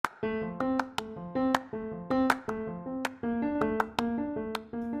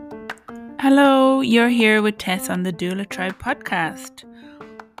Hello, you're here with Tess on the Doula Tribe podcast,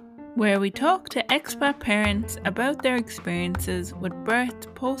 where we talk to expat parents about their experiences with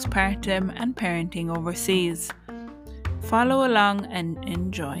birth, postpartum, and parenting overseas. Follow along and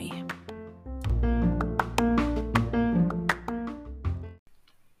enjoy.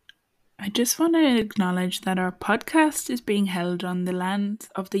 I just want to acknowledge that our podcast is being held on the lands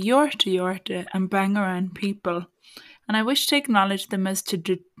of the Yorta and Bangaran people, and I wish to acknowledge them as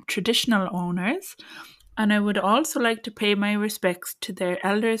traditional owners. And I would also like to pay my respects to their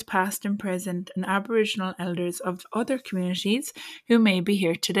elders past and present and Aboriginal elders of other communities who may be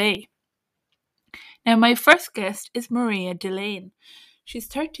here today. Now, my first guest is Maria Dillane. She's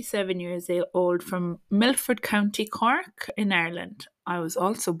 37 years old from Milford County, Cork in Ireland. I was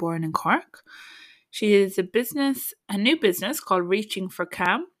also born in Cork. She is a new business called Reaching for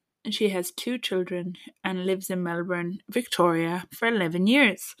Cam, and she has 2 children and lives in Melbourne, Victoria for 11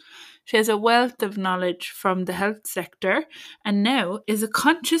 years. She has a wealth of knowledge from the health sector and now is a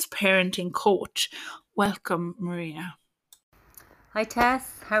conscious parenting coach. Welcome, Maria. Hi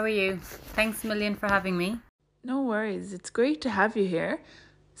Tess, how are you? Thanks a million for having me. No worries, it's great to have you here.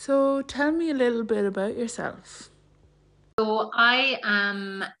 So tell me a little bit about yourself. So I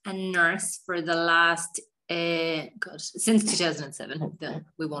am a nurse for the last since 2007.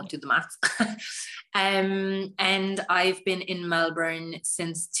 We won't do the maths. And I've been in Melbourne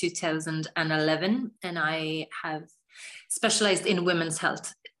since 2011, and I have specialized in women's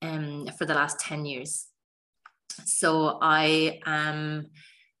health for the last 10 years. So I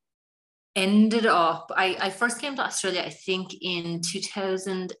ended up, I first came to Australia, I think in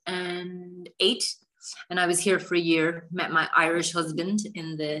 2008. And I was here for a year, met my Irish husband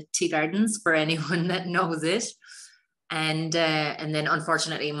in the tea gardens, for anyone that knows it. And then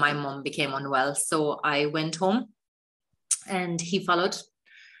unfortunately my mum became unwell. So I went home and he followed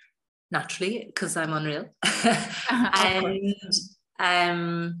naturally because I'm unreal.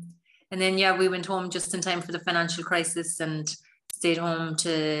 And then, yeah, we went home just in time for the financial crisis and stayed home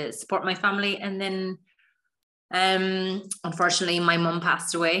to support my family. And then unfortunately my mum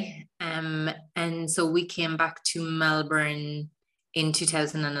passed away, and so we came back to Melbourne in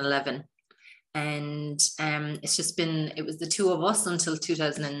 2011, and it's just been, it was the 2 of us until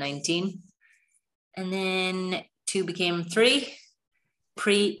 2019, and then 2 became 3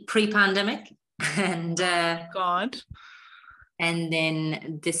 pre-pandemic, and God. And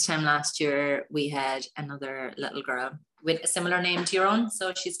then this time last year we had another little girl with a similar name to your own.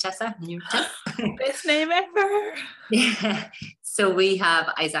 So she's Tessa, and you're Tess. Best name ever. Yeah. So we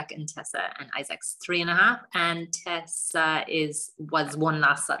have Isaac and Tessa, and Isaac's 3.5, and Tessa was 1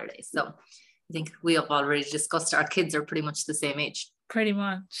 last Saturday. So I think we have already discussed our kids are pretty much the same age. Pretty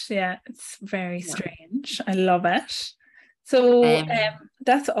much, yeah. It's very strange. I love it. So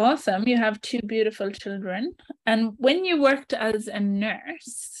that's awesome. You have 2 beautiful children. And when you worked as a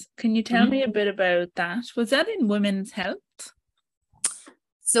nurse, can you tell me a bit about that? Was that in women's health?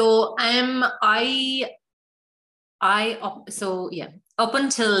 So up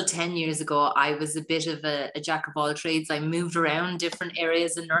until 10 years ago, I was a bit of a jack of all trades. I moved around different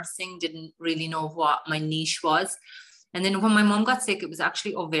areas in nursing, didn't really know what my niche was. And then when my mom got sick, it was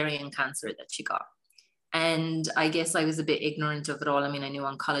actually ovarian cancer that she got. And I guess I was a bit ignorant of it all. I mean, I knew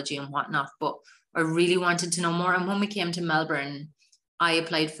oncology and whatnot, but I really wanted to know more. And when we came to Melbourne, I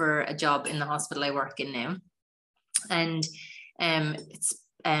applied for a job in the hospital I work in now. And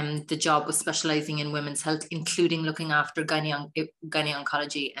the job was specializing in women's health, including looking after gynae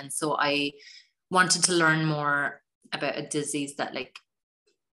oncology. And so I wanted to learn more about a disease that like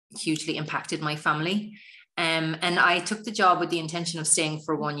hugely impacted my family. And I took the job with the intention of staying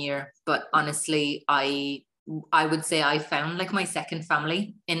for 1 year, but honestly, I would say I found like my second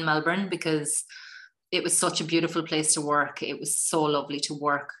family in Melbourne, because it was such a beautiful place to work. It was so lovely to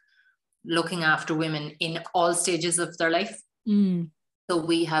work, looking after women in all stages of their life. So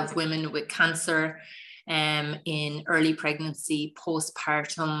we have women with cancer, in early pregnancy,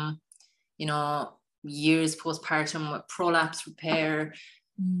 postpartum, years postpartum with prolapse repair,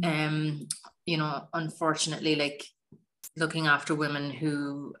 unfortunately, like looking after women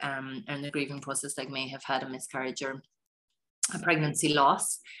who in the grieving process, like may have had a miscarriage or a pregnancy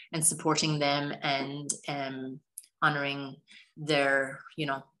loss, and supporting them and honoring their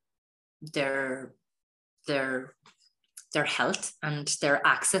health and their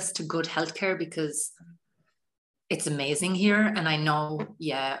access to good healthcare, because it's amazing here. And I know,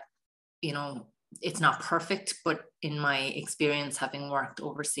 it's not perfect, but in my experience, having worked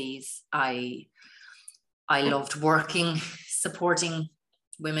overseas, I loved working, supporting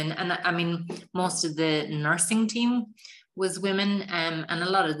women. And I mean, most of the nursing team was women, and a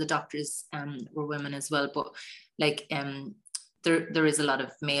lot of the doctors were women as well. But like there is a lot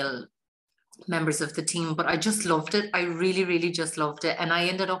of male members of the team, but I just loved it. I really, really just loved it. And I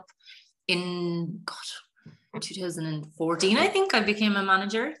ended up in 2014, I think I became a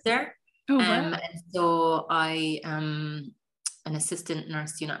manager there. Oh, wow. And so I am an assistant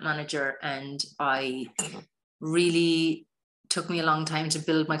nurse unit manager, and I really took me a long time to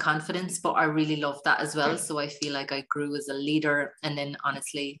build my confidence, but I really loved that as well. So I feel like I grew as a leader. And then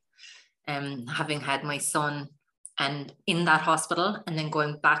honestly, having had my son and in that hospital and then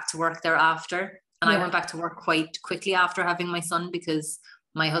going back to work thereafter. And I went back to work quite quickly after having my son because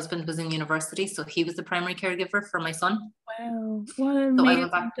my husband was in university. So he was the primary caregiver for my son. Wow. What an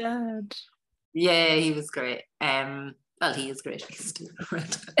amazing dad. Yeah, he was great. Well, he is great. He's still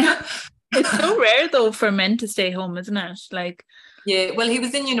It's so rare though for men to stay home, isn't it? Like, yeah, well, he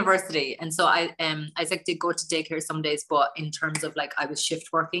was in university, and so Isaac did go to daycare some days, but in terms of like I was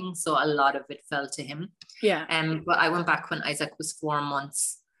shift working, so a lot of it fell to him. Yeah. But I went back when Isaac was 4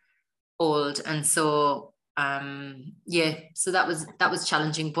 months old, and so yeah, so that was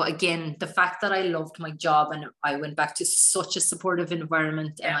challenging. But again, the fact that I loved my job and I went back to such a supportive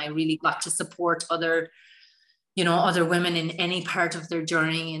environment, and I really got to support other women in any part of their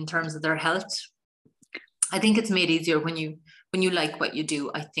journey in terms of their health. I think it's made easier when you like what you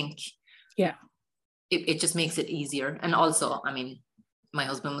do. I think it just makes it easier. And also, I mean, my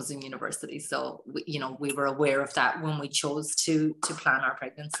husband was in university, so we were aware of that when we chose to plan our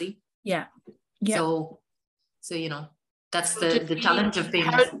pregnancy. So that's the challenge of being.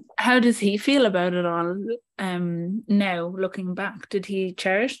 How does he feel about it all now looking back? Did he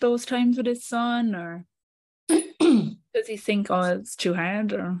cherish those times with his son, or does he think, oh, it's too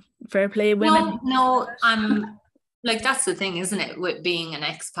hard, or fair play women? No, like that's the thing, isn't it? With being an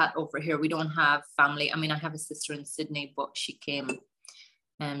expat over here, we don't have family. I mean, I have a sister in Sydney, but she came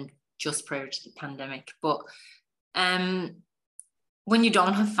just prior to the pandemic. But when you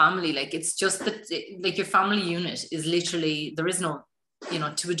don't have family, like it's just that like your family unit is literally, there is no,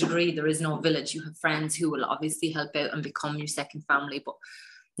 to a degree, there is no village. You have friends who will obviously help out and become your second family. But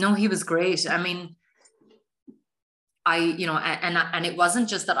no, he was great. I mean, and it wasn't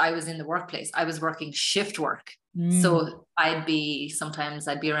just that I was in the workplace. I was working shift work. So sometimes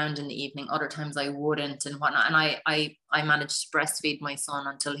I'd be around in the evening, other times I wouldn't and whatnot. And I managed to breastfeed my son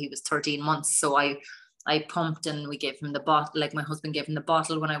until he was 13 months. So I pumped, and we gave him the bottle, like my husband gave him the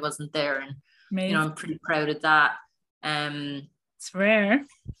bottle when I wasn't there. And, amazing. I'm pretty proud of that. It's rare.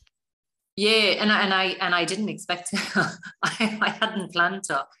 Yeah. And I didn't expect to, I hadn't planned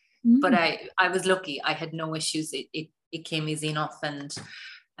to, but I was lucky. I had no issues. It came easy enough. And,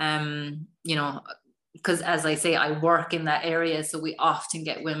 because as I say, I work in that area, so we often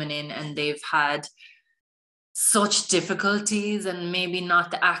get women in and they've had such difficulties and maybe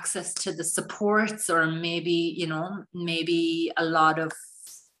not the access to the supports, or maybe a lot of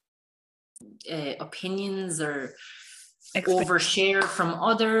opinions or overshare from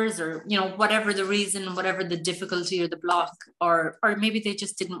others, or whatever the reason, whatever the difficulty or the block, or maybe they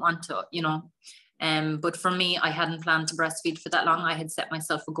just didn't want to, but for me, I hadn't planned to breastfeed for that long. I had set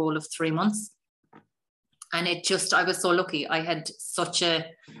myself a goal of 3 months. And I was so lucky. I had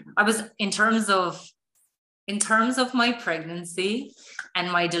in terms of my pregnancy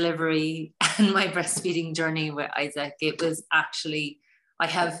and my delivery and my breastfeeding journey with Isaac, it was actually, I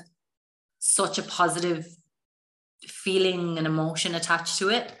have such a positive feeling and emotion attached to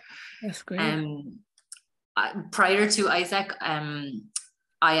it. That's great. Prior to Isaac,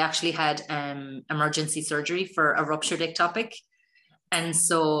 I actually had emergency surgery for a ruptured ectopic. And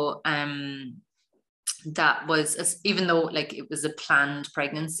so that was, even though like it was a planned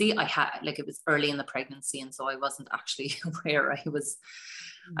pregnancy, it was early in the pregnancy, and so I wasn't actually aware I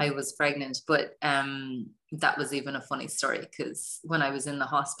was pregnant. But that was even a funny story, because when I was in the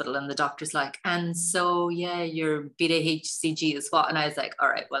hospital and the doctor's like, and so yeah, your beta HCG is what? And I was like, all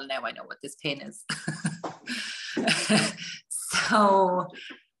right, well, now I know what this pain is. So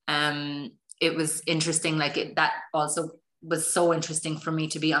it was interesting, that also was so interesting for me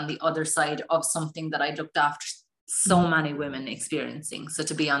to be on the other side of something that I looked after so many women experiencing. So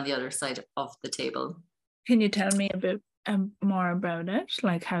to be on the other side of the table. Can you tell me a bit more about it?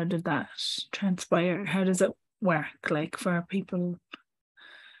 Like, how did that transpire? How does it work? Like, for people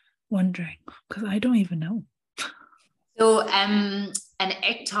wondering, because I don't even know. So an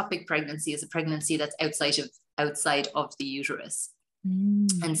ectopic pregnancy is a pregnancy that's outside of the uterus.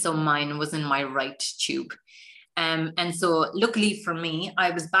 And so mine was in my right tube. And so luckily for me,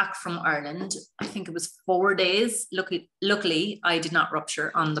 I was back from Ireland. I think it was 4 days. Luckily, I did not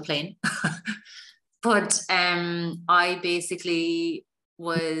rupture on the plane. But I basically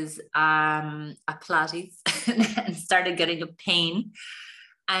was at Pilates and started getting a pain.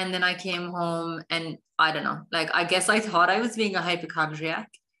 And then I came home and I don't know, like, I guess I thought I was being a hypochondriac.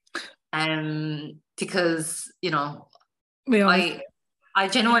 Because, you know, We always I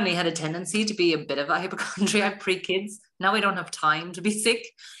genuinely had a tendency to be a bit of a hypochondriac pre-kids. Now I don't have time to be sick,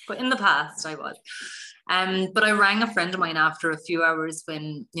 but in the past I was. But I rang a friend of mine after a few hours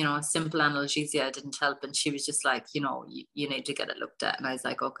when, you know, simple analgesia didn't help. And she was just like, you know, you need to get it looked at. And I was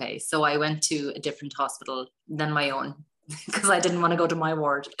like, okay. So I went to a different hospital than my own because I didn't want to go to my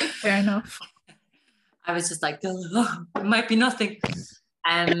ward. fair enough. I was just like, oh, it might be nothing.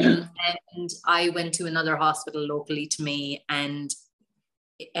 And I went to another hospital locally to me, and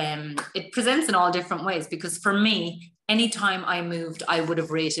it presents in all different ways, because for me, anytime I moved, I would have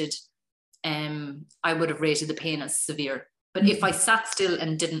rated the pain as severe. But if I sat still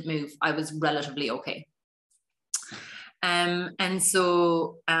and didn't move, I was relatively okay. And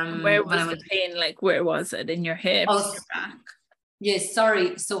so Where was the pain? Like, where was it? In your hips, your back? Yes,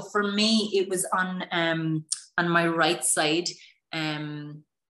 sorry. So for me, it was on my right side.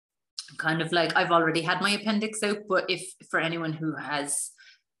 Kind of like, I've already had my appendix out, but if for anyone who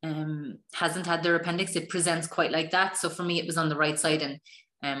hasn't had their appendix, it presents quite like that. So for me, it was on the right side, and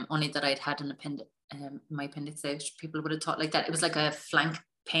only that I'd had my appendix out, people would have thought like that. It was like a flank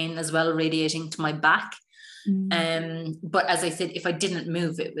pain as well, radiating to my back. But as I said, if I didn't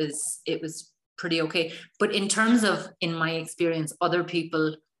move, it was pretty okay. But in terms of, in my experience, other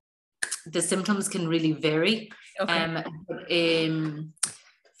people, the symptoms can really vary.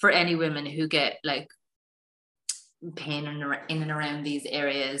 For any women who get like pain in and around these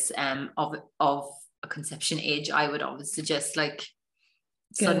areas of a conception age, I would always suggest, like,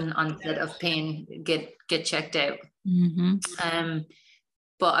 sudden onset of pain, get checked out.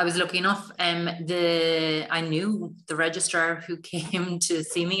 But I was lucky enough. I knew the registrar who came to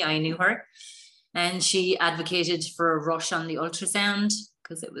see me. I knew her, and she advocated for a rush on the ultrasound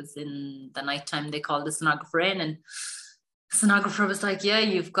because it was in the nighttime. They called the sonographer in, and the sonographer was like, "Yeah,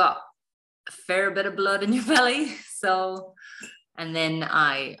 you've got a fair bit of blood in your belly." So, and then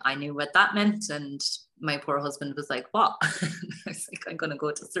I knew what that meant, and my poor husband was like, "What?" I was like, "I'm gonna go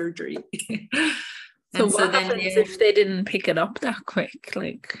to surgery." So what happens if they didn't pick it up that quick?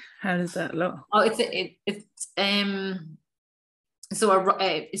 Like, how does that look? Oh,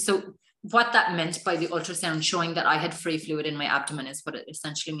 so what that meant by the ultrasound showing that I had free fluid in my abdomen is what it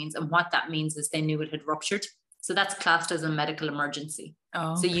essentially means. And what that means is they knew it had ruptured. So that's classed as a medical emergency.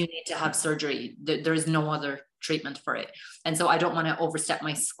 Oh. So you need to have surgery. There is no other treatment for it. And so I don't want to overstep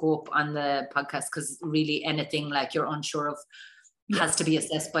my scope on the podcast, because really anything like you're unsure of has to be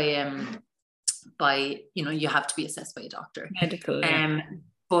assessed by you have to be assessed by a doctor. Medical.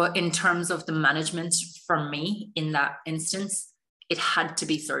 But in terms of the management for me in that instance, it had to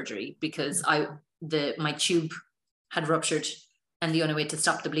be surgery, because my tube had ruptured, and the only way to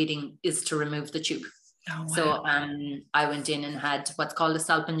stop the bleeding is to remove the tube. Oh, wow. So I went in and had what's called a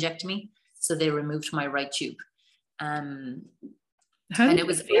salpingectomy. So they removed my right tube. How did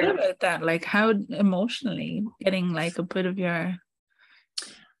you feel about that? Like, how emotionally getting like a bit of your...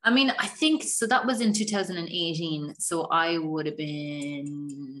 I mean, I think, so that was in 2018. So I would have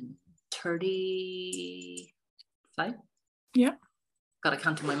been 35. Yeah. Got to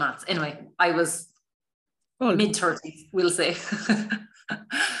count my maths. Anyway, I was mid-30s, we'll say.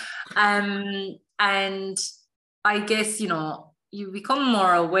 And I guess, you become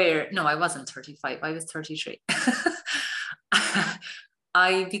more aware. No, I wasn't 35. I was 33.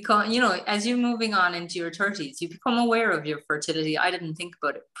 I become, as you're moving on into your 30s, you become aware of your fertility. I didn't think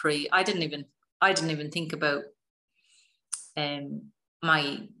about it I didn't even think about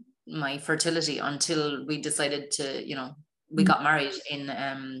my fertility until we decided to, we got married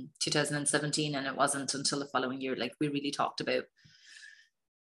in 2017, and it wasn't until the following year, like, we really talked about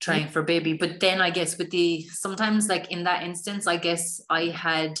trying for baby. But then I guess sometimes, like, in that instance, I guess I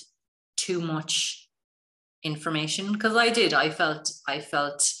had too much information, because I felt,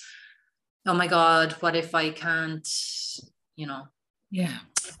 oh my God, what if I can't,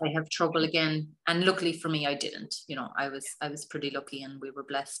 if I have trouble again. And luckily for me, I didn't. I was pretty lucky, and we were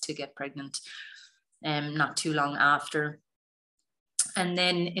blessed to get pregnant not too long after. And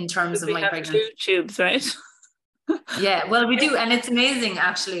then in terms of my pregnancy, 2 tubes, right? Yeah, well, we do, and it's amazing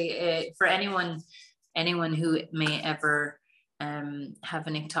actually, for anyone who may ever have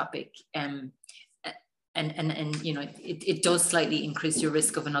an ectopic. you know, it does slightly increase your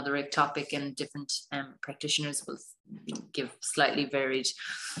risk of another ectopic, and different practitioners will give slightly varied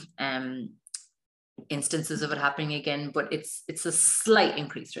instances of it happening again, but it's a slight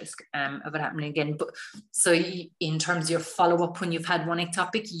increased risk of it happening again. But so in terms of your follow-up, when you've had one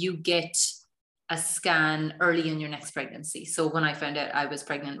ectopic, you get a scan early in your next pregnancy. So when I found out I was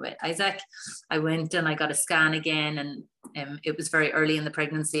pregnant with Isaac, I went and I got a scan again, and it was very early in the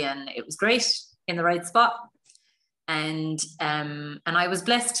pregnancy, and it was great, in the right spot. And I was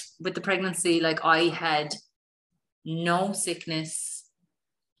blessed with the pregnancy. Like, I had no sickness,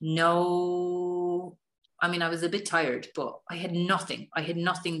 I mean, I was a bit tired, but I had nothing.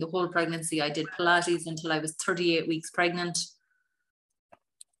 The whole pregnancy. I did Pilates until I was 38 weeks pregnant.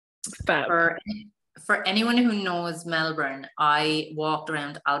 For anyone who knows Melbourne, I walked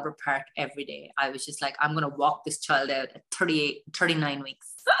around Albert Park every day. I was just like, I'm going to walk this child out at 39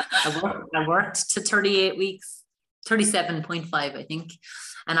 weeks. I worked to 38 weeks, 37.5, I think.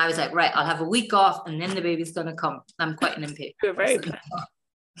 And I was like, right, I'll have a week off, and then the baby's going to come. I'm quite an impatient You're very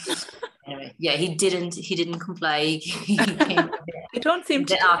Anyway, yeah, he didn't comply. He came they don't seem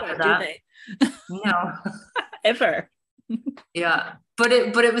to after that, do they? No. Ever. Yeah, but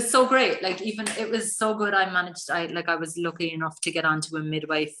it was so great. Like, even it was so good. I was lucky enough to get onto a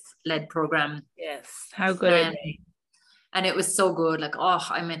midwife-led program. Yes, how good are they? And it was so good. Like, oh,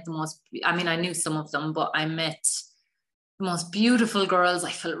 I met the most, I mean, I knew some of them, but I met the most beautiful girls.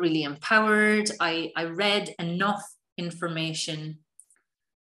 I felt really empowered. I read enough information,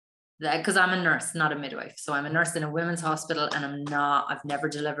 because I'm a nurse, not a midwife. So I'm a nurse in a women's hospital, and I've never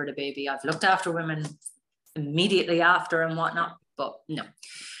delivered a baby. I've looked after women immediately after and whatnot, but no,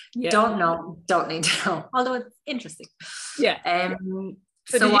 don't need to know, although it's interesting. Yeah.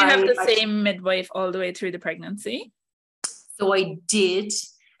 So did you have the same midwife all the way through the pregnancy? So I did.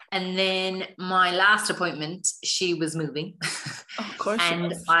 And then my last appointment, she was moving. Oh, of course.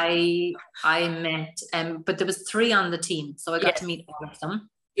 And I met, but there was 3 on the team. So I got to meet all of them.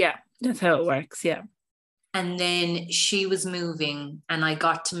 Yeah, that's how it works. Yeah. And then she was moving, and I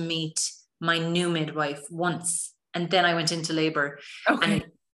got to meet my new midwife once. And then I went into labor. Okay. And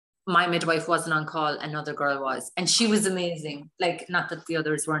my midwife wasn't on call, another girl was. And she was amazing. Like, not that the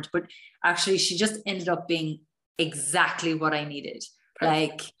others weren't, but actually she just ended up being exactly what I needed.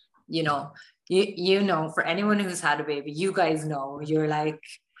 Perfect. Like, you know, for anyone who's had a baby, you guys know, you're like,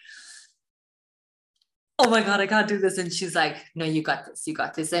 oh my God, I can't do this. And she's like, no, you got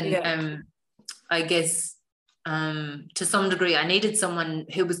this. And I guess to some degree, I needed someone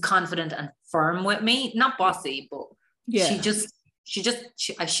who was confident and firm with me, not bossy, but she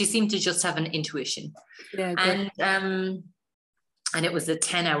seemed to just have an intuition. Yeah, and it was a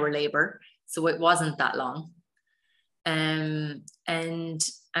 10-hour labor, so it wasn't that long. And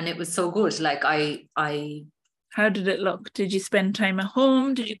it was so good. Like, I how did it look? Did you spend time at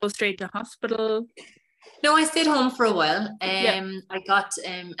home? Did you go straight to hospital? No, I stayed home for a while. I got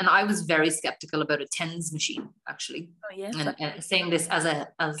and I was very skeptical about a TENS machine, actually. Oh yes. And saying this as a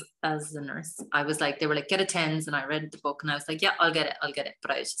nurse, I was like, they were like, get a TENS, and I read the book, and I was like, yeah, I'll get it.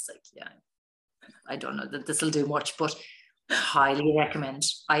 But I was just like, yeah, I don't know that this will do much, but I highly recommend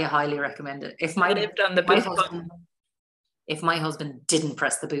it. If my lived on the boost button. If my husband didn't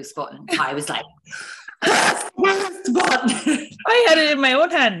press the boost button, I was like, press the boost button. I had it in my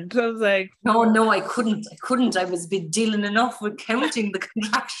own hand. I was like, no, I couldn't. I was dealing enough with counting the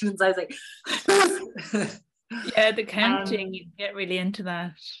contractions. I was like, yeah, the counting, you get really into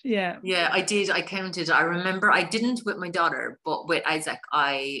that. Yeah, I did. I counted. I remember I didn't with my daughter, but with Isaac,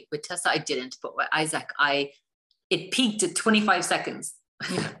 with Tessa, I didn't. But with Isaac, it peaked at 25 seconds,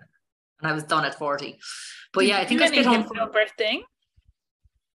 and I was done at 40. But yeah, I think I stayed home for your birthday.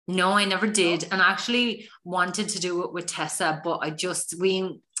 No, I never did. And I actually wanted to do it with Tessa, but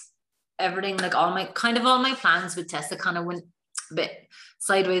everything, like all my plans with Tessa kind of went a bit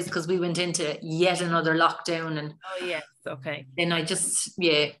sideways because we went into yet another lockdown. And oh yes, okay. Then I just,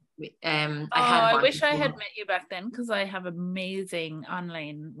 I wish I had met you back then, because I have an amazing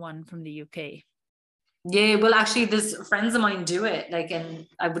online one from the UK. Yeah, well, actually, there's friends of mine do it, like, and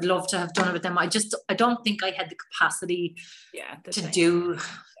I would love to have done it with them. I don't think I had the capacity to do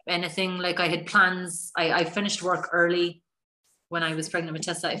anything. Like, I had plans. I finished work early when I was pregnant with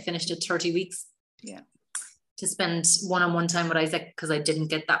Tessa. I finished at 30 weeks. Yeah. To spend one-on-one time with Isaac, because I didn't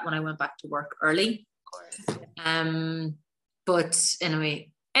get that when I went back to work early. Of course. But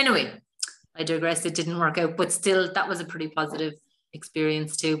anyway, I digress. It didn't work out, but still, that was a pretty positive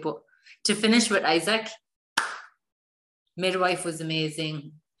experience too. But to finish with Isaac, midwife was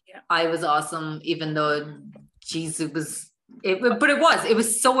amazing. Yeah. I was awesome, even though, geez, it was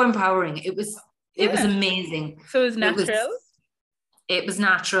so empowering. It was It was Yeah. amazing. So it was It was natural. it was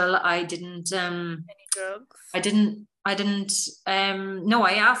natural. I didn't Any drugs? no,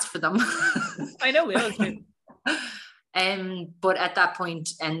 I asked for them. I know we always do. But at that point,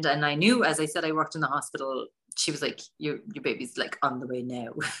 and I knew, as I said, I worked in the hospital. She was like, your baby's like on the way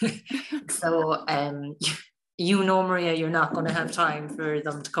now. So you know, Maria, you're not going to have time for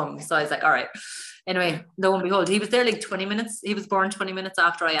them to come. So I was like, all right. Anyway, lo and behold, he was there like 20 minutes. He was born 20 minutes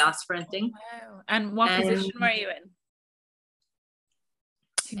after I asked for anything. Wow. And what position were you in?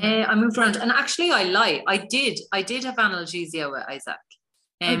 I moved around, and actually, I lie. I did have analgesia with Isaac.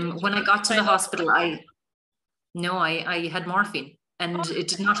 When I got to the hospital, I had morphine, and it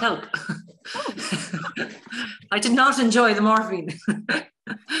did not help. I did not enjoy the morphine.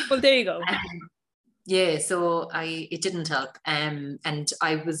 Well, there you go. Yeah, so it didn't help. And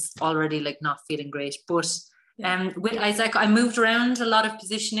I was already like not feeling great. But with Isaac, I moved around a lot of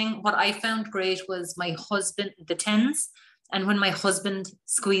positioning. What I found great was my husband, the tens, and when my husband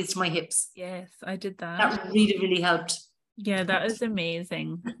squeezed my hips. Yes, I did that. That really, really helped. Yeah, that is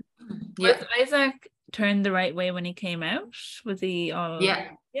amazing. Yeah. Was Isaac turned the right way when he came out? Was he all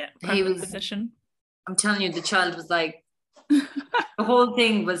he was position? I'm telling you, the child was like the whole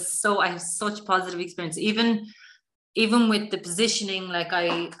thing was I have such positive experience. Even with the positioning, like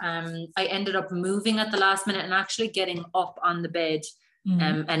I ended up moving at the last minute and actually getting up on the bed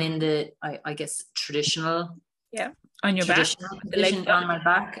and in the I guess traditional on your back, position on my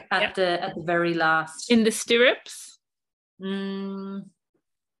back at the very last. In the stirrups? No,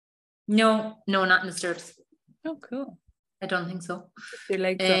 not in the stirrups. Oh, cool. I don't think so. Your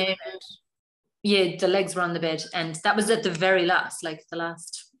legs on the bed. Yeah, the legs were on the bed, and that was at the very last, like the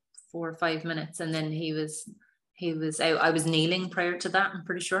last 4 or 5 minutes, and then he was out. I was kneeling prior to that, I'm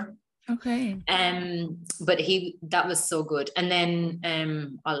pretty sure. Okay. But that was so good. And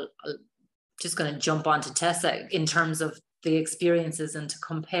then I'll just going to jump onto Tessa in terms of the experiences and to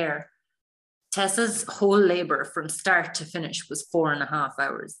compare. Tessa's whole labor from start to finish was 4.5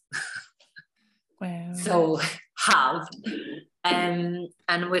 hours. Wow. So halved. And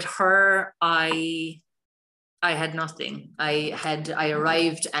with her, I had nothing. I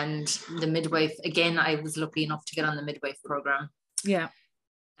arrived, and the midwife, again, I was lucky enough to get on the midwife program. Yeah.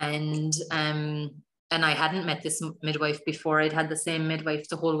 And I hadn't met this midwife before. I'd had the same midwife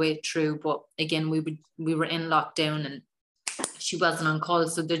the whole way through, but again, we were in lockdown and she wasn't on call,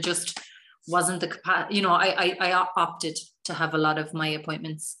 so there just wasn't the capacity. I opted to have a lot of my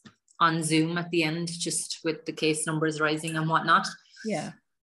appointments on Zoom at the end, just with the case numbers rising and whatnot. Yeah.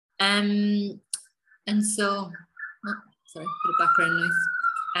 And so, sorry, bit of background noise.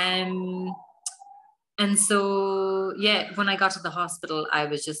 And so, when I got to the hospital, I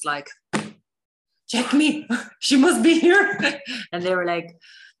was just like, check me, she must be here. And they were like,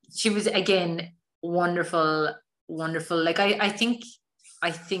 she was, again, wonderful. Like, I think,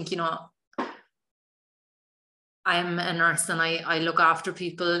 I'm a nurse, and I look after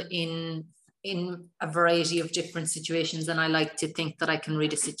people in a variety of different situations, and I like to think that I can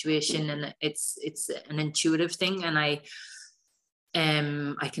read a situation, and it's an intuitive thing, and I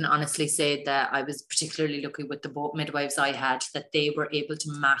can honestly say that I was particularly lucky with the both midwives I had, that they were able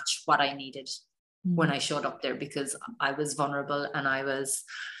to match what I needed when I showed up there, because I was vulnerable,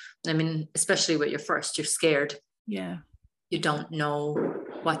 and especially with your first, you're scared. Yeah. You don't know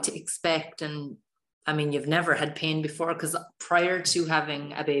what to expect, and you've never had pain before, because prior to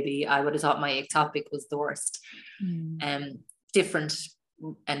having a baby, I would have thought my ectopic was the worst. Different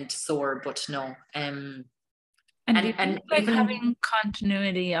and sore, but no. And like even having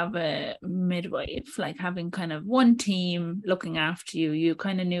continuity of a midwife, like having kind of one team looking after you, you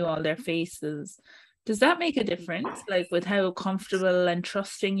kind of knew all their faces. Does that make a difference, like with how comfortable and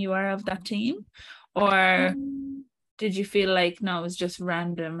trusting you are of that team? Or did you feel like, no, it was just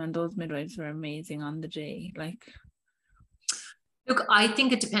random and those midwives were amazing on the day? Like, look, I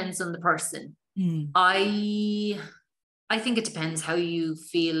think it depends on the person. I think it depends how you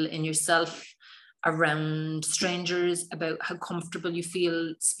feel in yourself around strangers, about how comfortable you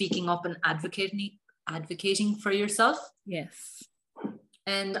feel speaking up and advocating for yourself. Yes.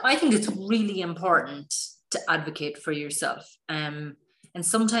 And I think it's really important to advocate for yourself. And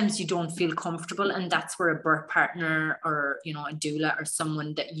sometimes you don't feel comfortable, and that's where a birth partner or, a doula or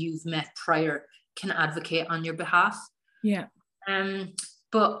someone that you've met prior can advocate on your behalf. Yeah.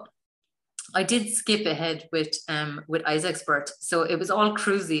 But I did skip ahead with Isaac's birth. So it was all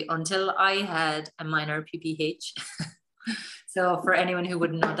cruisy until I had a minor PPH. So for anyone who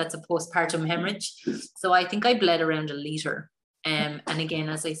wouldn't know, that's a postpartum hemorrhage. So I think I bled around 1 liter. And again,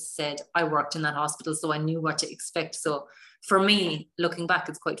 as I said, I worked in that hospital, so I knew what to expect. So for me, looking back,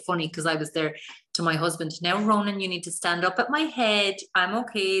 it's quite funny because I was there to my husband. Now, Ronan, you need to stand up at my head. I'm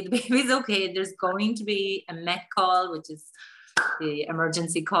okay. The baby's okay. There's going to be a MET call, which is the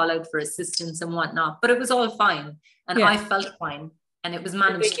emergency call out for assistance and whatnot. But it was all fine. And I felt fine. And it was Did they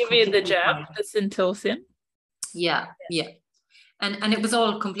managed give you the completely jab, fine. the syntocium? Yeah. And it was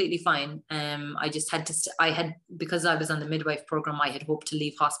all completely fine. I just had to, because I was on the midwife program, I had hoped to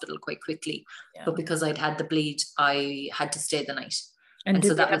leave hospital quite quickly. Yeah. But because I'd had the bleed, I had to stay the night. And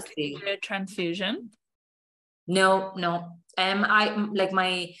so that was the transfusion? No. I like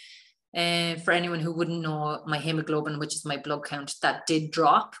my, for anyone who wouldn't know, my hemoglobin, which is my blood count, that did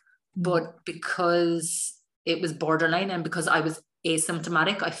drop. But because it was borderline and because I was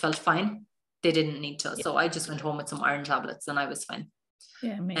asymptomatic, I felt fine. They didn't need to. So I just went home with some iron tablets and I was fine.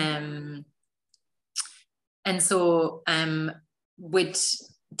 Yeah. And so with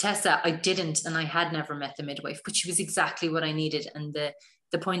Tessa, I didn't, and I had never met the midwife, but she was exactly what I needed. And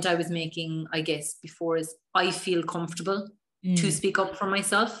the point I was making, I guess, before is I feel comfortable to speak up for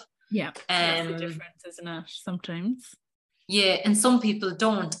myself. Yeah. That's the difference, isn't it? Sometimes. Yeah. And some people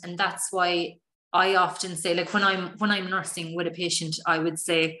don't. And that's why I often say, like when I'm nursing with a patient, I would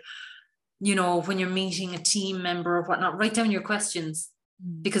say, you know, when you're meeting a team member or whatnot, write down your questions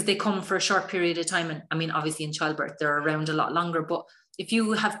because they come for a short period of time. And I mean, obviously in childbirth, they're around a lot longer, but if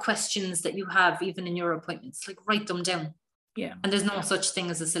you have questions that you have, even in your appointments, like write them down. Yeah. And there's no such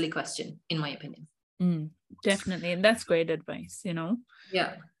thing as a silly question, in my opinion. Definitely. And that's great advice, you know?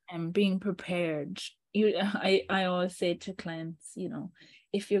 Yeah. And being prepared. I always say to clients, you know,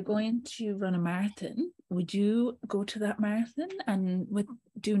 if you're going to run a marathon, would you go to that marathon and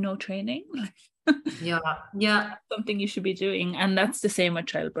do no training? Yeah. Something you should be doing. And that's the same with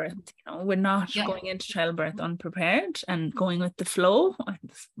childbirth. You know, we're not going into childbirth unprepared and going with the flow.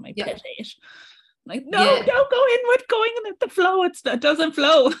 That's my pet hate. Like, no, don't go in with going with the flow. It doesn't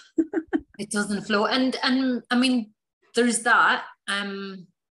flow. It doesn't flow. And I mean, there's that.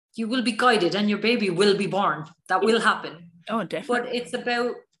 You will be guided and your baby will be born. That will happen. Oh, definitely. But it's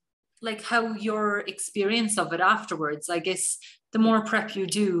about like how your experience of it afterwards. I guess the more prep you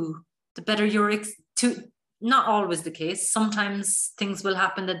do, the better your not always the case. Sometimes things will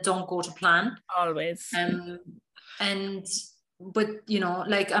happen that don't go to plan. Always. But you know,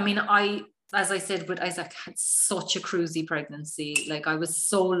 like, I mean, as I said with Isaac, had such a cruisy pregnancy. Like I was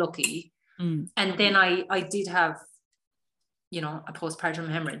so lucky. And then I did have, you know, a postpartum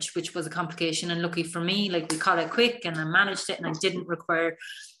hemorrhage, which was a complication, and lucky for me, like we caught it quick and I managed it and I didn't require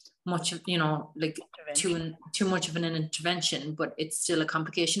much of, you know, like too much of an intervention, but it's still a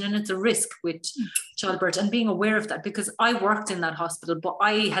complication and it's a risk with childbirth, and being aware of that, because I worked in that hospital, but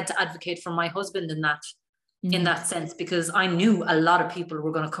I had to advocate for my husband in that sense, because I knew a lot of people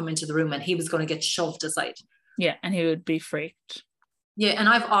were going to come into the room and he was going to get shoved aside. Yeah, and he would be freaked. Yeah, and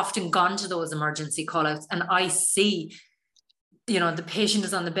I've often gone to those emergency call-outs and I see, you know, the patient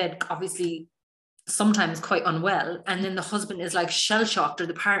is on the bed, obviously sometimes quite unwell, and then the husband is like shell-shocked, or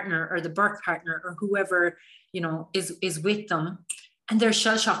the partner or the birth partner or whoever, you know, is with them, and they're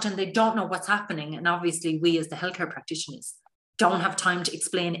shell-shocked and they don't know what's happening. And obviously we as the healthcare practitioners don't have time to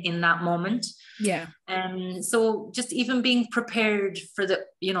explain in that moment. Yeah. So just even being prepared for the,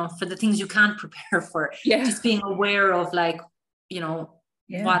 you know, for the things you can't prepare for. Yeah. Just being aware of, like, you know,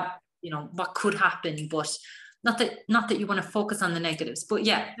 what could happen, but not that you want to focus on the negatives, but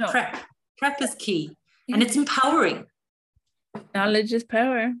prep is key, and it's empowering. Knowledge is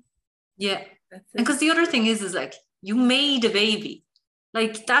power. Yeah. And because the other thing is like, you made a baby,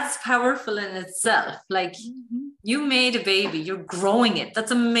 like that's powerful in itself. Like you made a baby, you're growing it.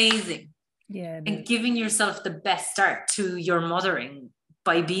 That's amazing. Yeah. And giving yourself the best start to your mothering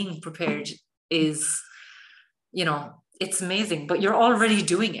by being prepared is, you know, it's amazing, but you're already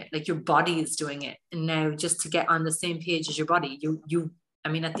doing it. Like your body is doing it. And now just to get on the same page as your body, I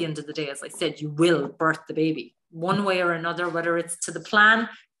mean, at the end of the day, as I said, you will birth the baby one way or another, whether it's to the plan,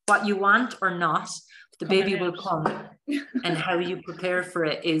 what you want or not, the baby will come. And how you prepare for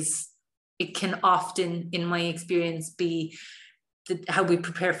it it can often, in my experience, be how we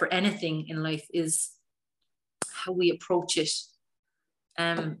prepare for anything in life is how we approach it.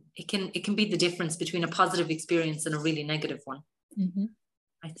 It can be the difference between a positive experience and a really negative one.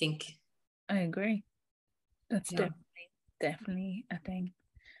 I think. I agree. That's definitely a thing.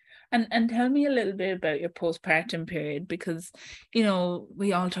 And tell me a little bit about your postpartum period, because, you know,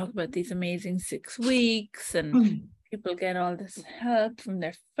 we all talk about these amazing 6 weeks and people get all this help from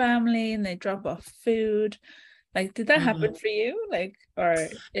their family and they drop off food. Like, did that happen for you? Like,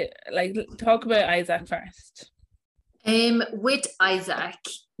 talk about Isaac first. With Isaac,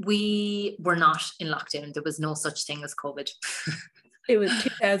 We were not in lockdown. There was no such thing as COVID. It was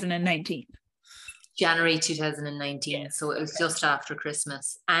 2019. January 2019. Yes. So it was just after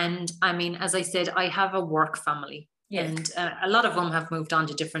Christmas. And I mean, as I said, I have a work family. Yes. And a lot of them have moved on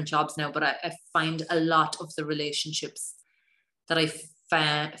to different jobs now, but I find a lot of the relationships that I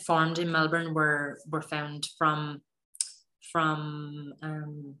formed in Melbourne were found from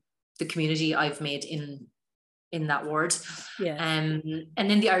the community I've made in that ward. Yes. And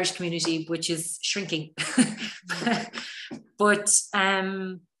in the Irish community, which is shrinking. But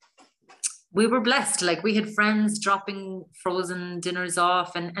we were blessed. Like, we had friends dropping frozen dinners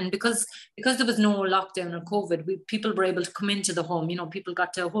off, and because there was no lockdown or COVID, people were able to come into the home. You know, people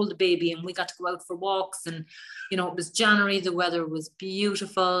got to hold the baby, and we got to go out for walks. And you know, it was January, the weather was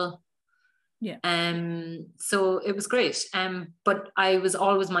beautiful. Yeah. So it was great. But I was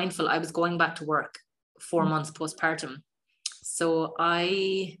always mindful. I was going back to work 4 months postpartum, so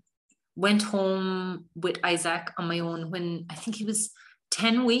I went home with Isaac on my own when I think he was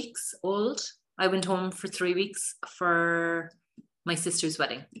 10 weeks old. I went home for 3 weeks for my sister's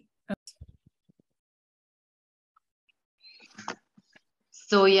wedding.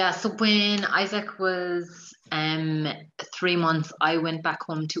 So yeah, so when Isaac was 3 months, I went back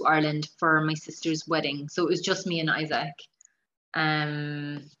home to Ireland for my sister's wedding. So it was just me and Isaac.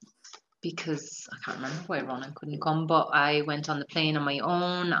 Because I can't remember why Ronan couldn't come, but I went on the plane on my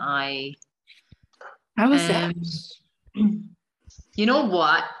own. How was that? You know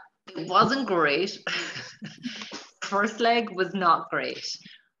what? It wasn't great. First leg was not great.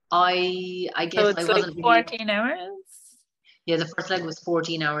 I guess So it's I like wasn't 14 hours? Yeah, the first leg was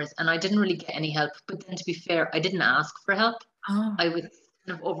 14 hours, and I didn't really get any help. But then, to be fair, I didn't ask for help. Oh. I was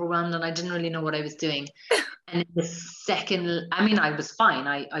kind of overwhelmed, and I didn't really know what I was doing. And the second, I mean, I was fine.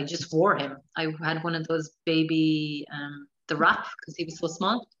 I just wore him. I had one of those baby, the wrap, because he was so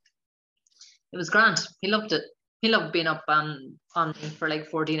small. It was grand. He loved it. He loved being up on me for like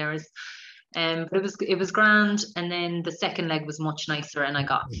 14 hours. But it was grand. And then the second leg was much nicer, and I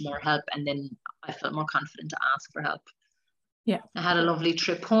got more help. And then I felt more confident to ask for help. Yeah. I had a lovely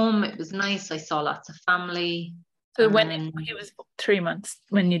trip home. It was nice. I saw lots of family. So when he was 3 months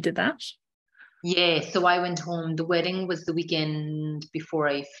when you did that? Yeah, so I went home. The wedding was the weekend before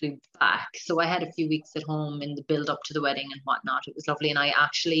I flew back. So I had a few weeks at home in the build up to the wedding and whatnot. It was lovely. And I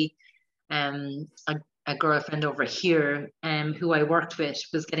actually, a girlfriend over here who I worked with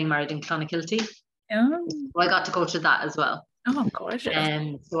was getting married in Clonakilty. Oh. So I got to go to that as well. Oh, gorgeous.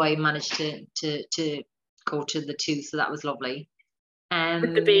 So I managed to go to the two. So that was lovely.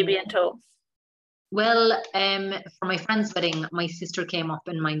 With the baby in tow. Well, for my friend's wedding, my sister came up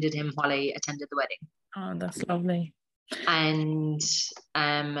and minded him while I attended the wedding. Oh, that's lovely. And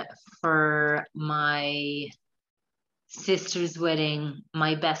for my sister's wedding,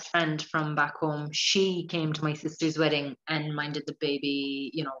 my best friend from back home, she came to my sister's wedding and minded the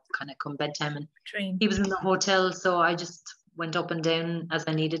baby, you know, kind of come bedtime. And he was in the hotel, so I just went up and down as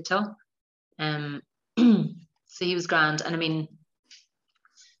I needed to. So he was grand. And I mean,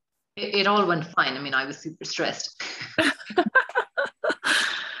 it all went fine. I mean, I was super stressed.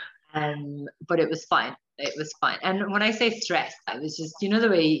 But it was fine. It was fine. And when I say stressed, I was just, you know, the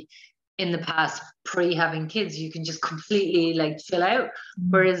way in the past, pre having kids, you can just completely like chill out.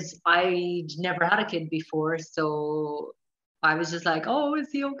 Whereas I'd never had a kid before. So I was just like, oh, is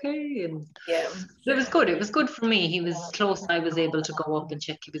he okay? And yeah, it was good. It was good for me. He was close. I was able to go up and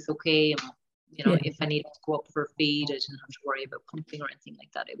check he was okay. And, you know, if I needed to go up for a feed, I didn't have to worry about pumping or anything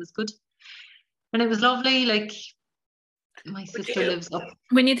like that. It was good. And it was lovely. Like, my sister lives up.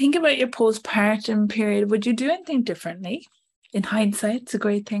 When you think about your postpartum period, would you do anything differently? In hindsight, it's a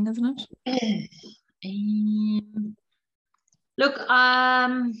great thing, isn't it? Look,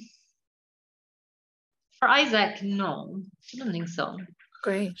 for Isaac, no, I don't think so.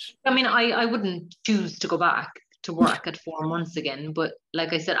 Great. I mean, I wouldn't choose to go back to work at 4 months again, but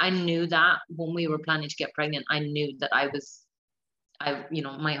like I said, I knew that when we were planning to get pregnant, I knew that you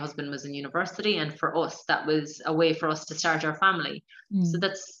know, my husband was in university, and for us, that was a way for us to start our family. So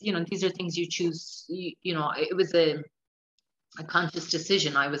that's, you know, these are things you choose. You know, it was a conscious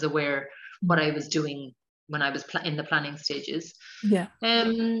decision. I was aware what I was doing when I was in the planning stages. Yeah.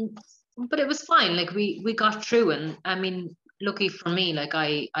 But it was fine. Like we got through, and I mean, lucky for me, like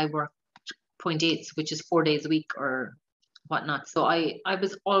I worked 0.8, which is 4 days a week or whatnot. So I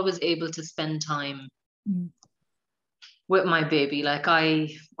was always able to spend time with my baby. Like I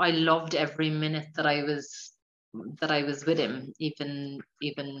loved every minute that I was with him, even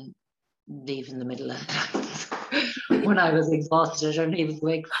leaving the middle of when I was exhausted and he was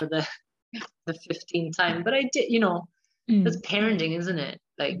awake for the 15th time. But I did, you know, It's parenting, isn't it?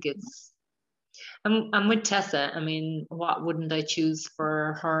 Like I'm with Tessa. I mean, what wouldn't I choose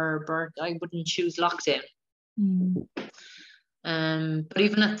for her birth? I wouldn't choose lockdown. Mm. But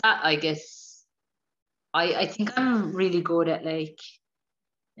even at that, I guess I think I'm really good at like,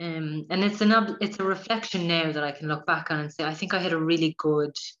 and it's a reflection now that I can look back on and say I think I had a really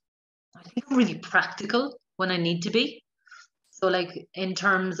good. I think I'm really practical when I need to be. So like in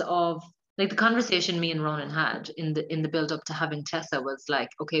terms of like the conversation me and Ronan had in the build up to having Tessa was like,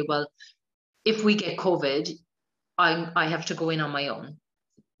 okay, well, if we get COVID, I have to go in on my own.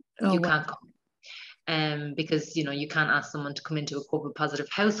 Oh, You wow. can't come. Because you can't ask someone to come into a COVID positive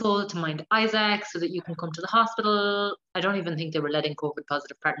household to mind Isaac so that you can come to the hospital. I don't even think they were letting COVID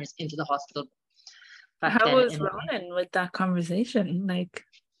positive partners into the hospital back How then. was Anyway. Ronan with that conversation? Like,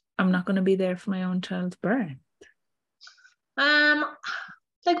 I'm not going to be there for my own child's birth. Um,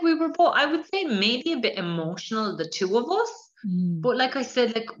 like we were both, I would say maybe a bit emotional, the two of us. But like I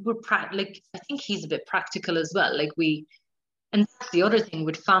said, like like I think he's a bit practical as well. Like and that's the other thing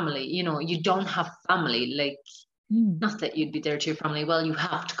with family, you don't have family. Like, not that you'd be there to your family. Well, you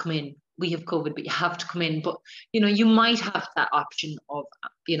have to come in. We have COVID, but you have to come in. But you might have that option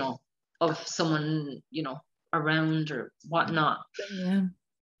of someone, around or whatnot. Yeah.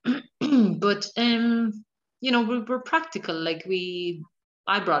 But we're practical. Like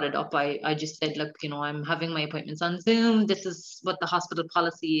I brought it up. I just said, look, I'm having my appointments on Zoom. This is what the hospital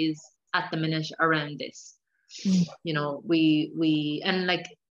policy is at the minute around this. We and like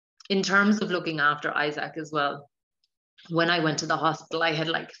in terms of looking after Isaac as well, when I went to the hospital, I had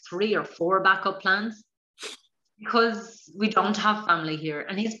like 3 or 4 backup plans because we don't have family here,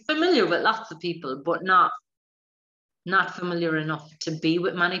 and he's familiar with lots of people, but not familiar enough to be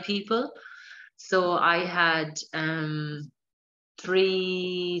with many people. So I had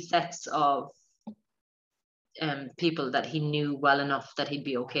 3 sets of people that he knew well enough that he'd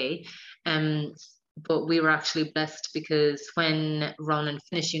be okay. But we were actually blessed because when Ronan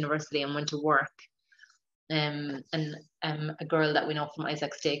finished university and went to work, and a girl that we know from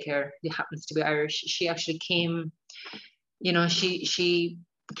Isaac's daycare, who happens to be Irish, she actually came, she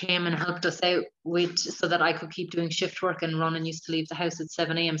came and helped us out with so that I could keep doing shift work, and Ronan used to leave the house at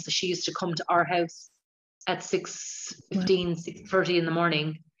 7 a.m. So she used to come to our house at 6:15, 6:30 in the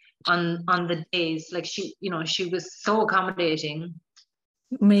morning on the days. Like she was so accommodating.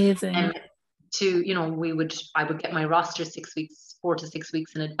 Amazing. I would get my roster 4 to 6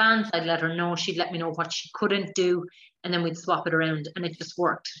 weeks in advance. I'd let her know, she'd let me know what she couldn't do, and then we'd swap it around, and it just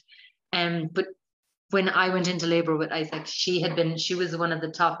worked. But when I went into labor with Isaac, she was one of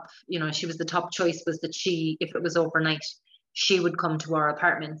the top, she was the top choice, was that if it was overnight, she would come to our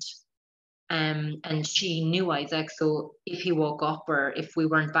apartment. And she knew Isaac, so if he woke up or if we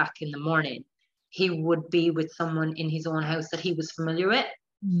weren't back in the morning, he would be with someone in his own house that he was familiar with.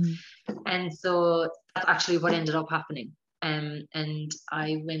 And so that's actually what ended up happening. And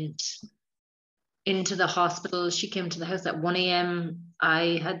I went into the hospital. She came to the house at 1 a.m.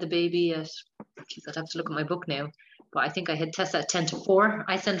 I had the baby at, I'd have to look at my book now, but I think I had Tessa at 10 to 4.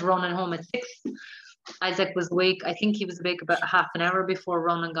 I sent Ronan home at 6. Isaac was awake. I think he was awake about half an hour before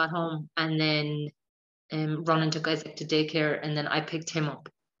Ronan got home. And then Ronan took Isaac to daycare, and then I picked him up.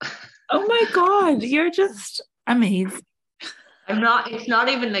 Oh my God, you're just amazing. It's not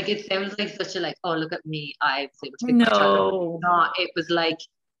even like, it sounds like such a like, oh, look at me, I was able to pick my child up. No, it was like,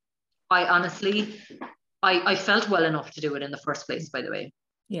 I honestly, I felt well enough to do it in the first place, by the way.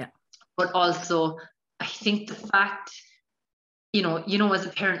 Yeah. But also, I think the fact, as a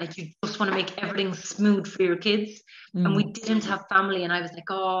parent, like you just want to make everything smooth for your kids. And we didn't have family, and I was like,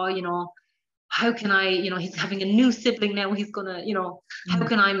 oh, how can I, he's having a new sibling now, he's gonna, how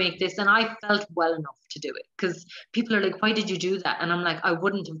can I make this? And I felt well enough to do it, because people are like, why did you do that? And I'm like, I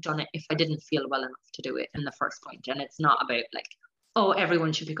wouldn't have done it if I didn't feel well enough to do it in the first point. And it's not about like, oh,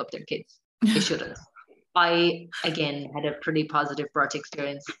 everyone should pick up their kids. They shouldn't. I, again, had a pretty positive birth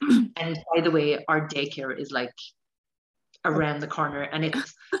experience. And by the way, our daycare is like around the corner, and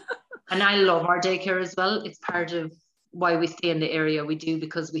and I love our daycare as well. It's part of why we stay in the area we do,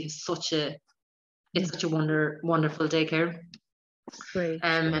 because we have such a wonderful daycare. Great.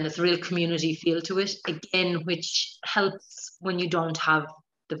 And it's a real community feel to it, again, which helps when you don't have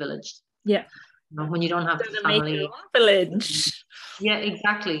the village. Yeah. When you don't have the family. Make your own village. Yeah,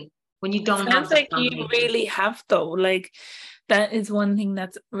 exactly. When you don't Sounds have like you really have, though. Like, that is one thing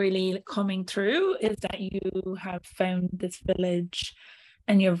that's really coming through, is that you have found this village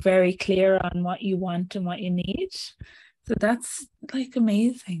and you're very clear on what you want and what you need. So that's like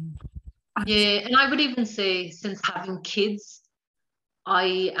amazing. Yeah, and I would even say, since having kids,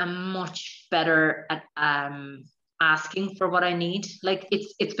 I am much better at asking for what I need. Like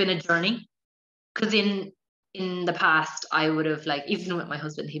it's been a journey, because in the past I would have, like, even with my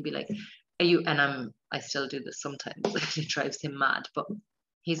husband, he'd be like, are you, and I still do this sometimes. It drives him mad, but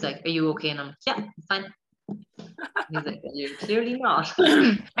he's like, are you okay? And I'm, yeah, I'm fine. He's like, well, you're clearly not.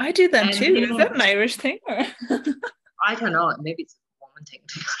 I do that And too. Is that an Irish thing? Or? I don't know, maybe it's a woman thing,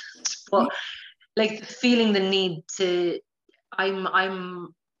 to be honest, but like feeling the need to,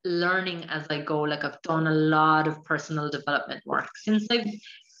 I'm learning as I go. Like I've done a lot of personal development work since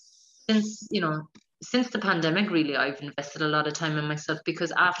since the pandemic. Really, I've invested a lot of time in myself,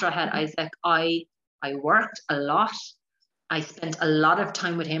 because after I had Isaac, I worked a lot. I spent a lot of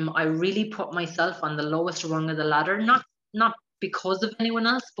time with him. I really put myself on the lowest rung of the ladder, not because of anyone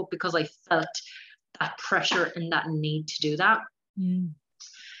else, but because I felt that pressure and that need to do that. Mm.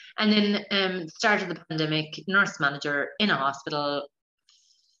 And then started the pandemic, nurse manager in a hospital,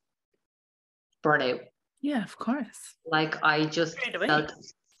 burnout. Yeah, of course. Like I just felt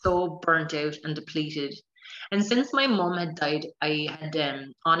so burnt out and depleted. And since my mom had died, I had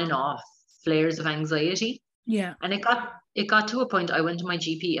on and off flares of anxiety. Yeah. And it got to a point, I went to my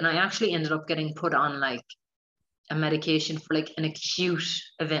GP and I actually ended up getting put on like a medication for like an acute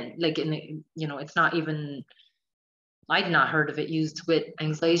event. Like it's not even, I'd not heard of it used with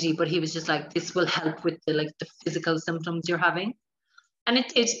anxiety, but he was just like, this will help with the physical symptoms you're having. And it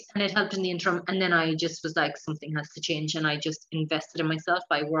did, and it helped in the interim. And then I just was like, something has to change. And I just invested in myself.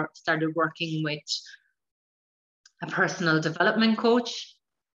 I started working with a personal development coach,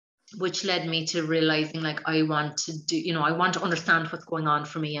 which led me to realizing like I want to do, I want to understand what's going on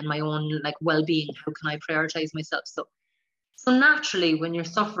for me and my own like well-being. How can I prioritize myself? So naturally, when you're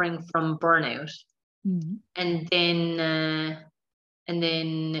suffering from burnout, Mm-hmm. and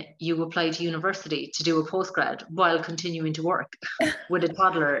then you apply to university to do a postgrad while continuing to work with a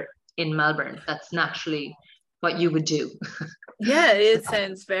toddler in Melbourne, that's naturally what you would do. Yeah, it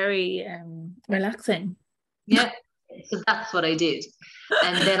sounds very relaxing. Yeah, so that's what I did.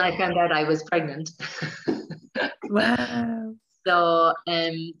 And then I found out I was pregnant. Wow. So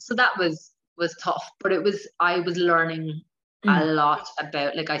that was tough, but I was learning a lot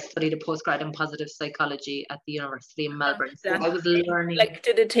about, like, I studied a postgrad in positive psychology at the University in Melbourne. So I was learning. Like,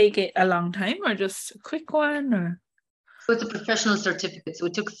 did it take it a long time or just a quick one? Or So it's a professional certificate. So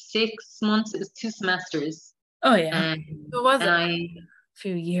it took 6 months. It was 2 semesters. oh yeah, And it wasn't I a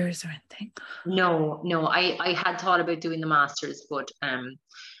few years or anything. no, I had thought about doing the masters, but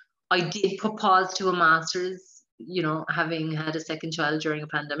I did put pause to a master's, having had a second child during a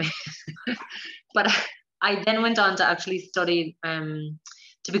pandemic. But I then went on to actually study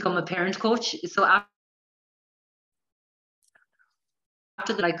to become a parent coach. So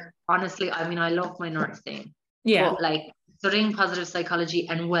after like, honestly, I mean, I love my nursing, Yeah. but like studying positive psychology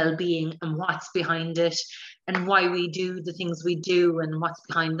and well-being and what's behind it and why we do the things we do and what's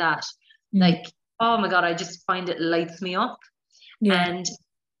behind that, like, oh my God, I just find it lights me up. Yeah. And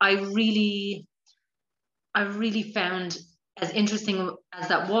I really found, as interesting as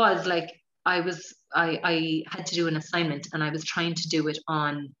that was, like I had to do an assignment and I was trying to do it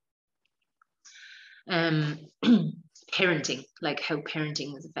on parenting, like how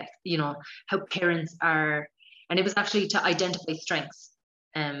parenting is how parents are, and it was actually to identify strengths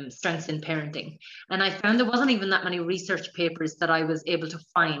in parenting. And I found there wasn't even that many research papers that I was able to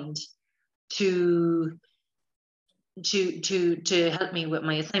find to help me with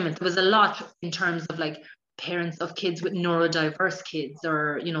my assignment. There was a lot in terms of like parents of kids with neurodiverse kids,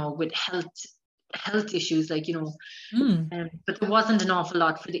 or with health issues, like but there wasn't an awful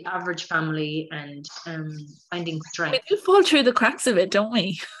lot for the average family, and finding We strength. do fall through the cracks of it, don't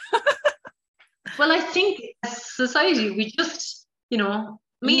we? Well, I think as society, we just,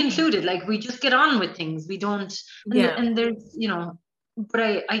 me included, like we just get on with things. We don't, and there's, but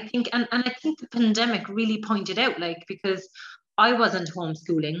I think, and I think the pandemic really pointed out, like, because I wasn't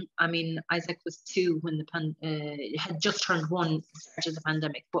homeschooling. I mean, Isaac was 2 when had just turned 1 at the start of the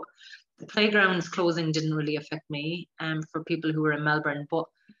pandemic, but the playgrounds closing didn't really affect me, for people who were in Melbourne. But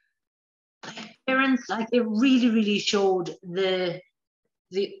parents, like, it really, really showed the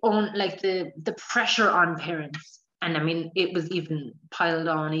pressure on parents. And I mean, it was even piled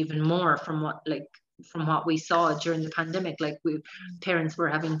on even more from what we saw during the pandemic. Like, parents were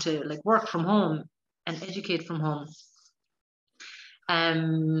having to like work from home and educate from home.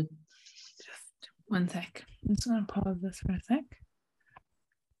 Just one sec. I'm just gonna pause this for a sec.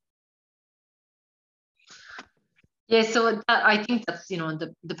 Yeah, so I think that's,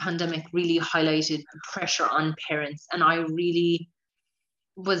 the pandemic really highlighted the pressure on parents. And I really,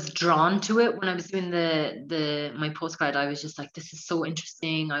 was drawn to it when I was doing the my postgrad. I was just like, this is so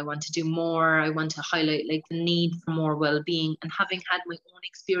interesting. I want to do more. I want to highlight like the need for more well-being, and having had my own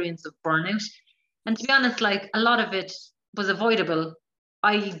experience of burnout. And to be honest, like a lot of it was avoidable.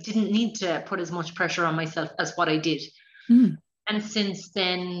 I didn't need to put as much pressure on myself as what I did. Mm. And since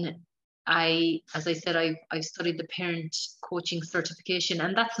then, as I said, I've studied the parent coaching certification,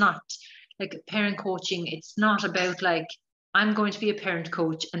 and that's not like parent coaching. It's not about like, I'm going to be a parent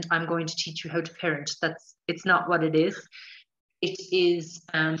coach and I'm going to teach you how to parent. It's not what it is. It is,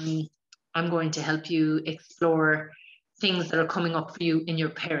 I'm going to help you explore things that are coming up for you in your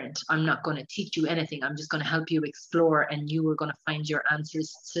parent. I'm not going to teach you anything. I'm just going to help you explore, and you are going to find your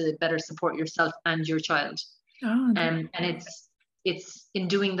answers to better support yourself and your child. Oh, And it's in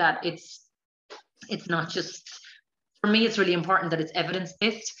doing that, it's not just, for me, it's really important that it's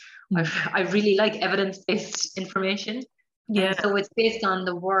evidence-based. I really like evidence-based information. yeah. And so it's based on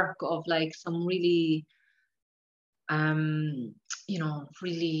the work of like some really,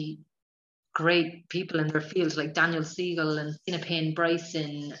 really great people in their field, like Daniel Siegel and Sina Payne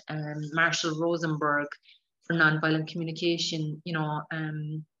Bryson, Marshall Rosenberg for nonviolent communication,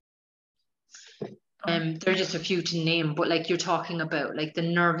 they're just a few to name, but like you're talking about like the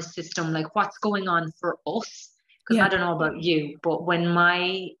nervous system, like what's going on for us. Because Yeah. I don't know about you, but when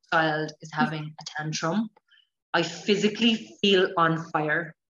my child is having a tantrum, I physically feel on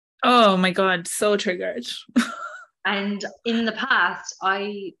fire. Oh my God, so triggered. And in the past,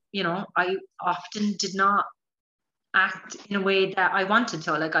 I often did not act in a way that I wanted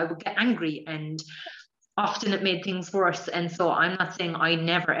to. Like I would get angry, and often it made things worse. And so I'm not saying I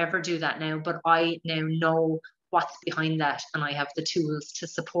never ever do that now, but I now know what's behind that, and I have the tools to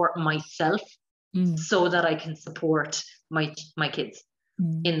support myself so that I can support my kids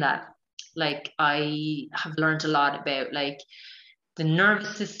in that. Like I have learned a lot about like the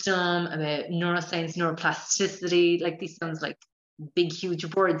nervous system, about neuroscience, neuroplasticity. Like these sounds like big huge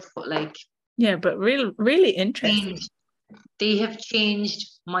words, but like Yeah, but really interesting. they have changed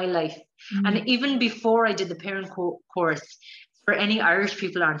my life. And even before I did the parent course, for any Irish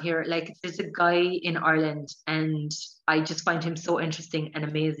people on here, like there's a guy in Ireland, and I just find him so interesting and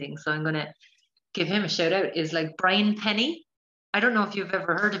amazing. So I'm gonna give him a shout out. Is like Brian Penny. I don't know if you've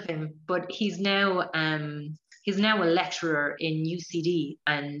ever heard of him, but he's now a lecturer in UCD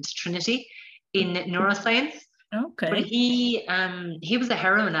and Trinity in neuroscience. Okay. But he was a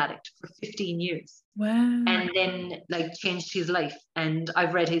heroin addict for 15 years. Wow. And then like changed his life. And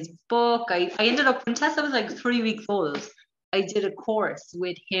I've read his book. I ended up, when Tessa was like 3 weeks old, I did a course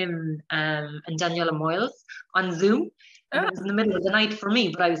with him and Daniela Moyles on Zoom. And it was in the middle of the night for me,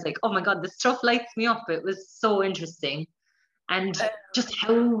 but I was like, oh my God, this stuff lights me up. It was so interesting. And just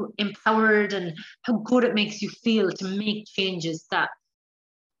how empowered and how good it makes you feel to make changes that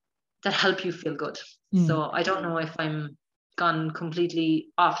help you feel good. So I don't know if I'm gone completely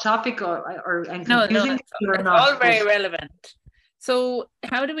off topic or and confusing no, or it's not. all very relevant. So,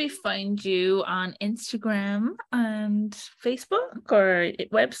 how do we find you on Instagram and Facebook or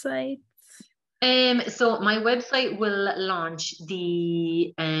website? So my website will launch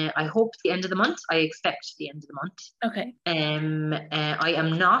I hope the end of the month. I expect the end of the month. Okay. I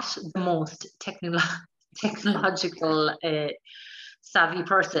am not the most technological savvy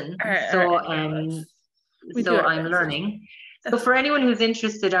person, so I'm learning. So for anyone who's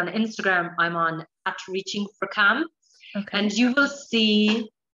interested on Instagram, I'm on @reachingforcam, and you will see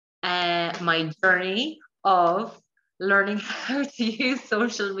my journey of learning how to use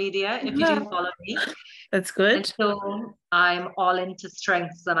social media if you do follow me. That's good. And so I'm all into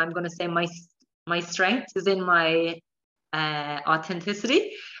strengths, and I'm going to say my strength is in my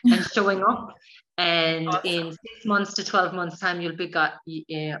authenticity and showing up. And in 6 months to 12 months time, you'll be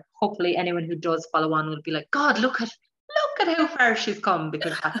hopefully anyone who does follow on will be like, God, look at how far she's come,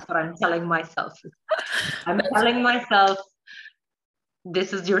 because that's what I'm telling myself. I'm telling myself,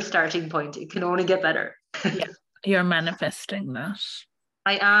 this is your starting point. It can only get better. Yeah, you're manifesting that.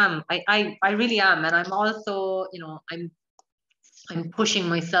 I am. I really am. And I'm also, I'm pushing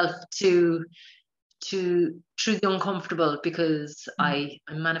myself to through the uncomfortable, because I'm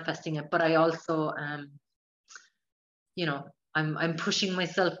manifesting it. But I also I'm pushing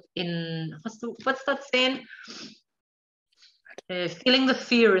myself in, what's that saying? Feeling the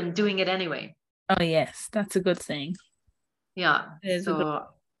fear and doing it anyway. Oh yes, that's a good thing. Yeah. So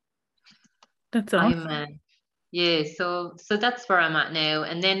that's awesome. So that's where I'm at now.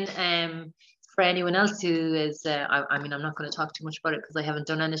 And then for anyone else who is, I mean, I'm not going to talk too much about it because I haven't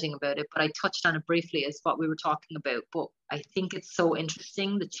done anything about it, but I touched on it briefly as what we were talking about. But I think it's so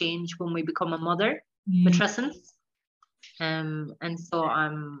interesting, the change when we become a mother, matrescence. And so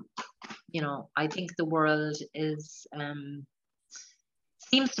I think the world is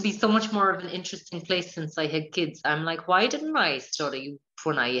seems to be so much more of an interesting place since I had kids. I'm like, why didn't I study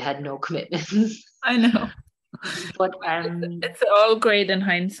when I had no commitments? I know. But It's all great in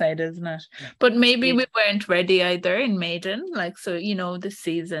hindsight, isn't it? But maybe yeah. we weren't ready either in maiden. Like, so, the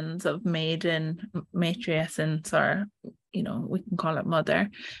seasons of maiden, matrescence, or, we can call it mother.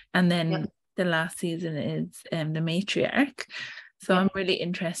 And then the last season is the matriarch. So I'm really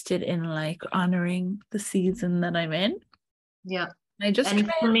interested in like honoring the season that I'm in. Yeah. I just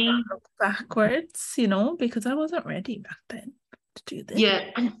And for me, look backwards, because I wasn't ready back then to do this.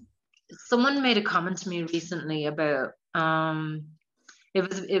 Yeah. And someone made a comment to me recently about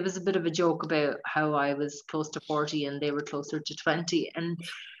it was a bit of a joke about how I was close to 40 and they were closer to 20.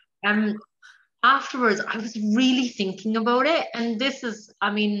 And afterwards I was really thinking about it. And this was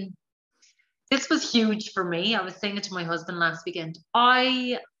huge for me. I was saying it to my husband last weekend.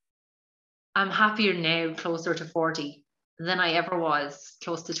 I am happier now closer to 40 than I ever was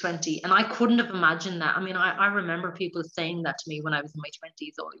close to 20. And I couldn't have imagined that. I mean, I remember people saying that to me when I was in my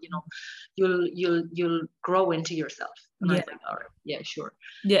 20s, oh, you'll grow into yourself. And I was like, all right, yeah, sure.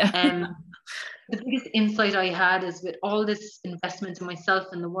 Yeah. The biggest insight I had is with all this investment in myself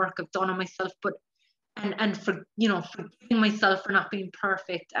and the work I've done on myself, but and forgiving myself for not being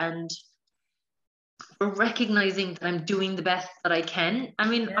perfect, and for recognizing that I'm doing the best that I can. I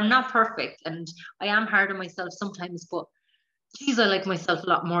mean, I'm not perfect and I am hard on myself sometimes, but geez, I like myself a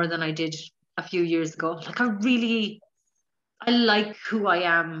lot more than I did a few years ago. Like I like who I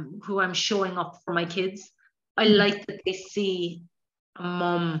am, who I'm showing up for my kids. I like that they see a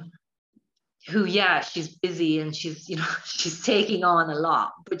mom who, she's busy and she's, she's taking on a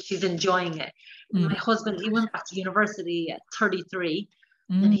lot, but she's enjoying it. My husband, he went back to university at 33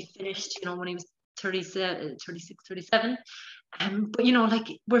 and he finished, when he was 37, 36, 37. But, like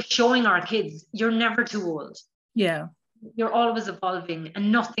we're showing our kids, you're never too old. Yeah. You're always evolving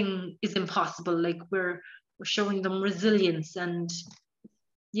and nothing is impossible. Like we're showing them resilience and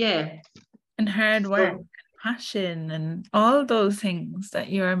hard work and passion and all those things,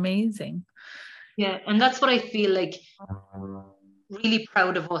 that you're amazing. Yeah, and that's what I feel like, really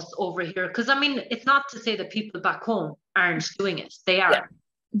proud of us over here. Because I mean, it's not to say that people back home aren't doing it. They are.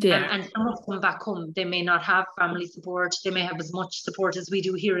 Yeah. And some of them back home, they may not have family support. They may have as much support as we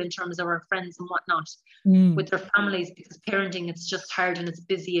do here in terms of our friends and whatnot with their families, because parenting, it's just hard and it's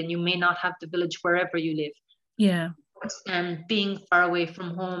busy and you may not have the village wherever you live. Yeah. And being far away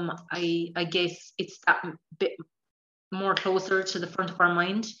from home, I guess it's that bit more closer to the front of our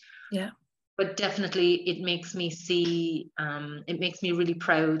mind. Yeah. But definitely it makes me really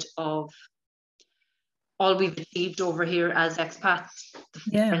proud of all we've achieved over here as expats,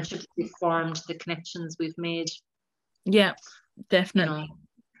 the friendships we've formed, the connections we've made. Yeah, definitely.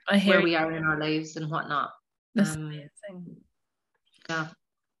 I hear where we are in our lives and whatnot. That's amazing. Yeah.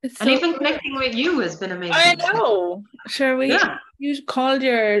 And even connecting with you has been amazing. I know. Sure, you called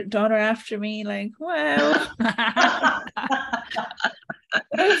your daughter after me, like, wow.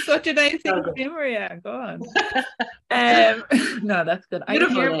 That was such a nice thing to do, Maria. Go on. No, that's good.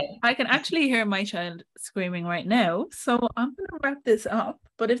 I can actually hear my child screaming right now. So I'm going to wrap this up.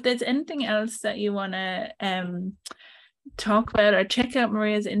 But if there's anything else that you want to talk about, or check out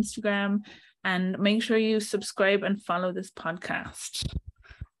Maria's Instagram, and make sure you subscribe and follow this podcast.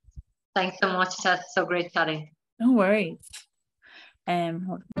 Thanks so much, Tess. So great chatting. No worries.